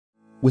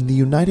When the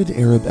United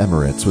Arab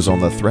Emirates was on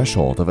the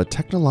threshold of a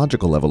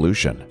technological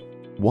evolution,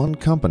 one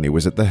company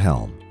was at the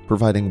helm,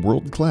 providing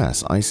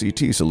world-class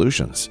ICT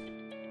solutions.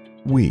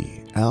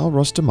 We, Al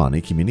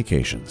Rustamani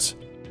Communications.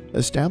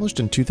 Established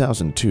in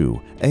 2002,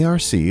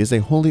 ARC is a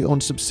wholly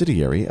owned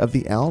subsidiary of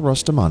the Al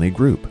Rustamani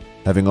Group,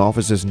 having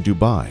offices in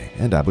Dubai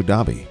and Abu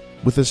Dhabi,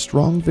 with a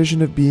strong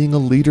vision of being a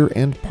leader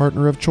and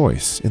partner of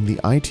choice in the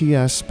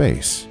ITS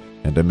space,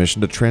 and a mission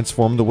to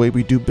transform the way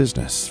we do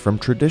business from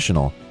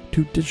traditional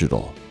to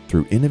digital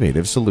through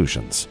innovative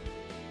solutions.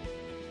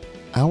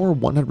 Our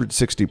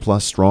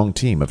 160-plus strong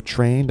team of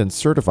trained and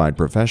certified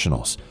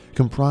professionals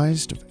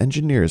comprised of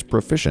engineers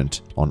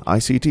proficient on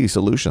ICT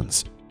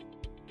solutions.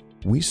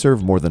 We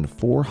serve more than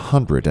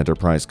 400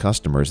 enterprise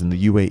customers in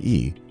the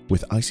UAE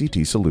with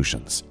ICT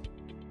solutions.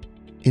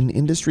 In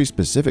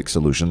industry-specific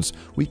solutions,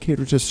 we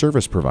cater to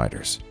service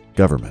providers,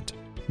 government,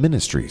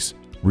 ministries,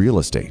 real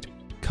estate,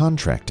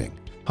 contracting,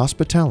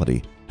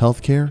 hospitality,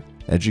 healthcare,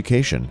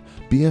 education,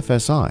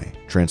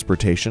 BFSI,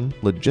 transportation,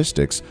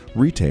 logistics,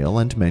 retail,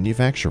 and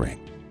manufacturing.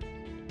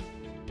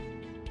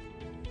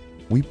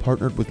 We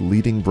partnered with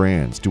leading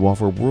brands to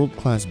offer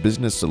world-class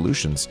business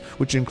solutions,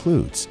 which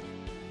includes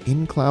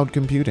in cloud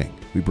computing.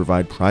 We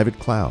provide private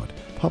cloud,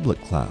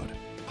 public cloud,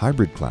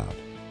 hybrid cloud,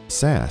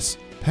 SaaS,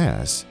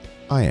 PaaS,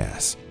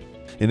 IaaS.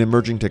 In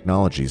emerging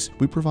technologies,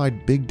 we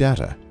provide big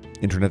data,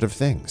 Internet of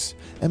Things,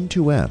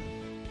 M2M,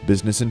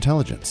 business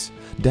intelligence,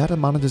 data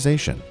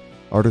monetization,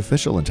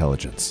 artificial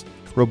intelligence,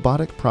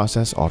 robotic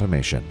process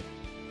automation.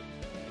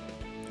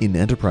 In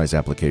enterprise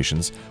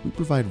applications, we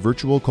provide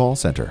virtual call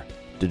center,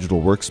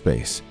 digital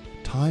workspace,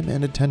 time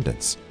and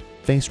attendance,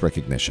 face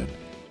recognition,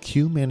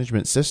 queue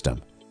management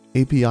system,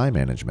 API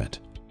management.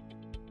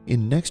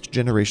 In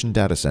next-generation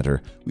data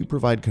center, we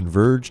provide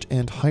converged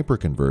and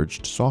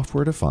hyper-converged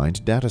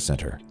software-defined data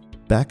center,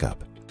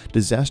 backup,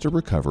 disaster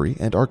recovery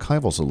and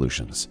archival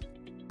solutions,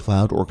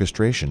 cloud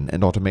orchestration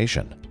and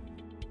automation.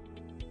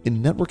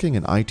 In networking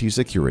and IT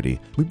security,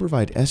 we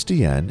provide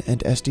SDN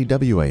and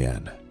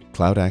SD-WAN,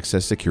 Cloud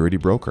Access Security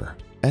Broker,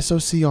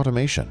 SOC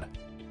automation,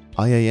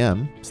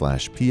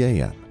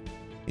 IAM/PAM,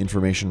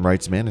 Information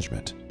Rights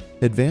Management,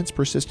 Advanced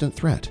Persistent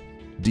Threat,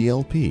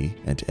 DLP,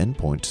 and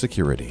Endpoint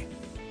Security.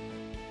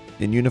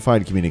 In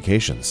unified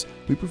communications,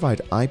 we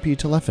provide IP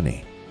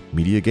telephony,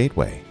 media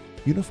gateway,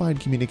 unified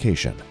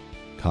communication,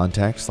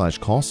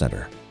 contact/call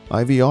center,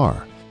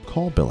 IVR,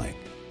 call billing,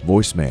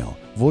 voicemail,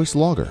 voice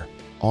logger,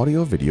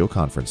 audio-video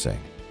conferencing.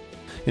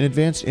 In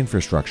advanced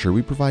infrastructure,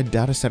 we provide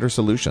data center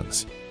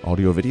solutions,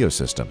 audio-video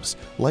systems,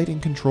 lighting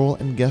control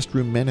and guest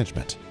room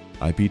management,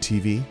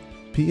 IPTV,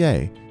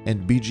 PA,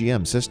 and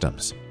BGM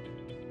systems,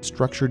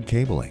 structured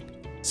cabling,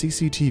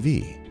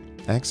 CCTV,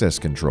 access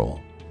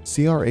control,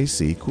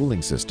 CRAC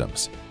cooling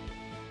systems.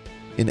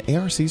 In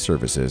ARC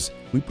services,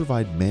 we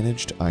provide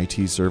managed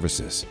IT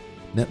services,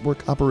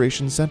 Network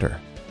Operations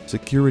Center,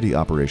 Security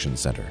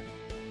Operations Center,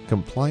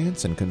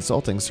 Compliance and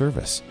Consulting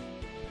Service,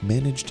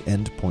 Managed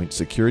Endpoint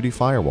Security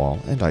Firewall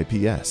and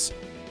IPS,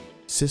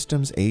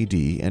 Systems AD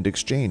and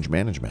Exchange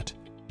Management,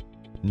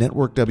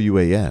 Network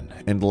WAN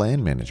and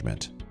LAN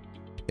Management,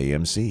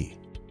 AMC,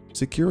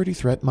 Security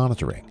Threat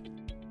Monitoring,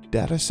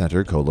 Data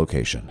Center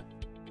Co-location.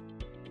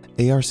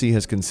 ARC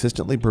has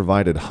consistently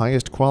provided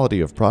highest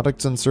quality of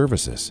products and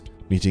services,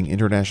 meeting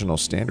international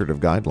standard of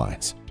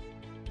guidelines.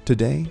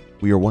 Today,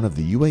 we are one of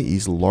the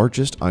UAE's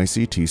largest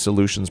ICT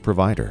solutions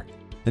provider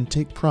and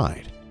take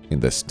pride in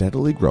the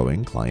steadily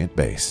growing client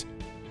base.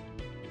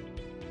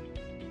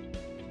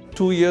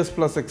 2 years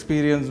plus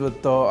experience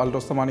with Al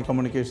Rustamani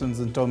Communications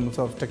in terms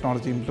of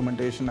technology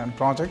implementation and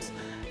projects,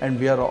 and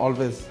we are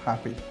always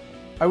happy.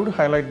 I would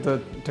highlight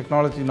the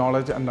technology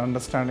knowledge and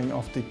understanding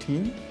of the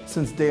team,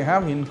 since they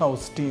have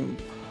in-house team,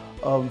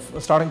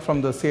 starting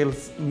from the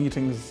sales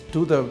meetings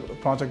to the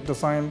project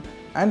design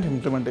and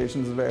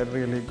implementations were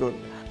really good.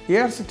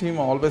 ARC team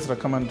always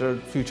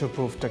recommended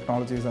future-proof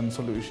technologies and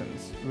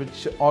solutions,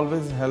 which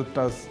always helped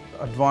us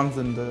advance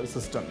in the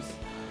systems.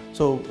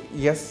 So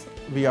yes,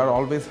 we are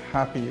always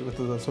happy with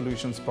the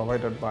solutions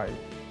provided by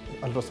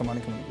Al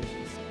Rustamani Communications.